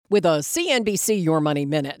With a CNBC Your Money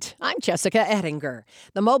Minute, I'm Jessica Ettinger.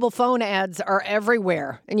 The mobile phone ads are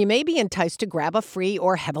everywhere, and you may be enticed to grab a free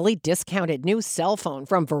or heavily discounted new cell phone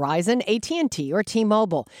from Verizon, AT&T, or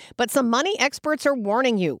T-Mobile. But some money experts are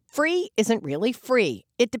warning you, free isn't really free.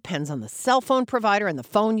 It depends on the cell phone provider and the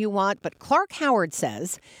phone you want, but Clark Howard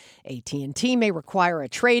says AT&T may require a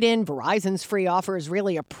trade-in. Verizon's free offer is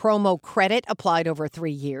really a promo credit applied over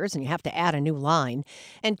 3 years, and you have to add a new line.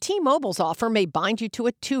 And T-Mobile's offer may bind you to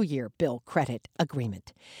a 2-year bill credit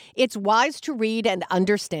agreement. It's wise to read and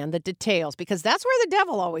understand the details because that's where the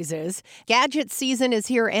devil always is. Gadget season is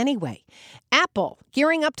here anyway. Apple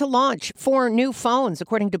gearing up to launch 4 new phones,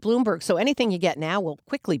 according to Bloomberg, so anything you get now will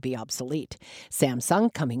quickly be obsolete.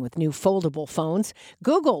 Samsung coming with new foldable phones.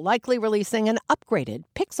 Google likely releasing an upgraded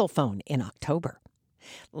Pixel phone in October.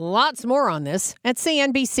 Lots more on this at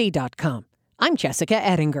CNBC.com. I'm Jessica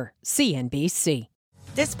Ettinger, CNBC.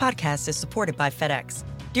 This podcast is supported by FedEx.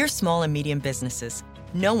 Dear small and medium businesses,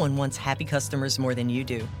 no one wants happy customers more than you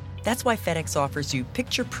do. That's why FedEx offers you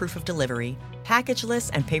picture proof of delivery,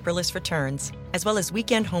 packageless and paperless returns, as well as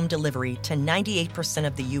weekend home delivery to 98%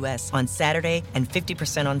 of the U.S. on Saturday and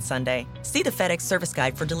 50% on Sunday. See the FedEx service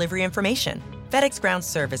guide for delivery information. FedEx Ground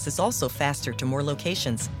service is also faster to more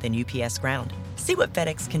locations than UPS Ground. See what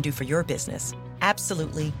FedEx can do for your business.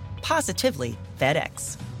 Absolutely, positively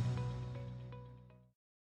FedEx.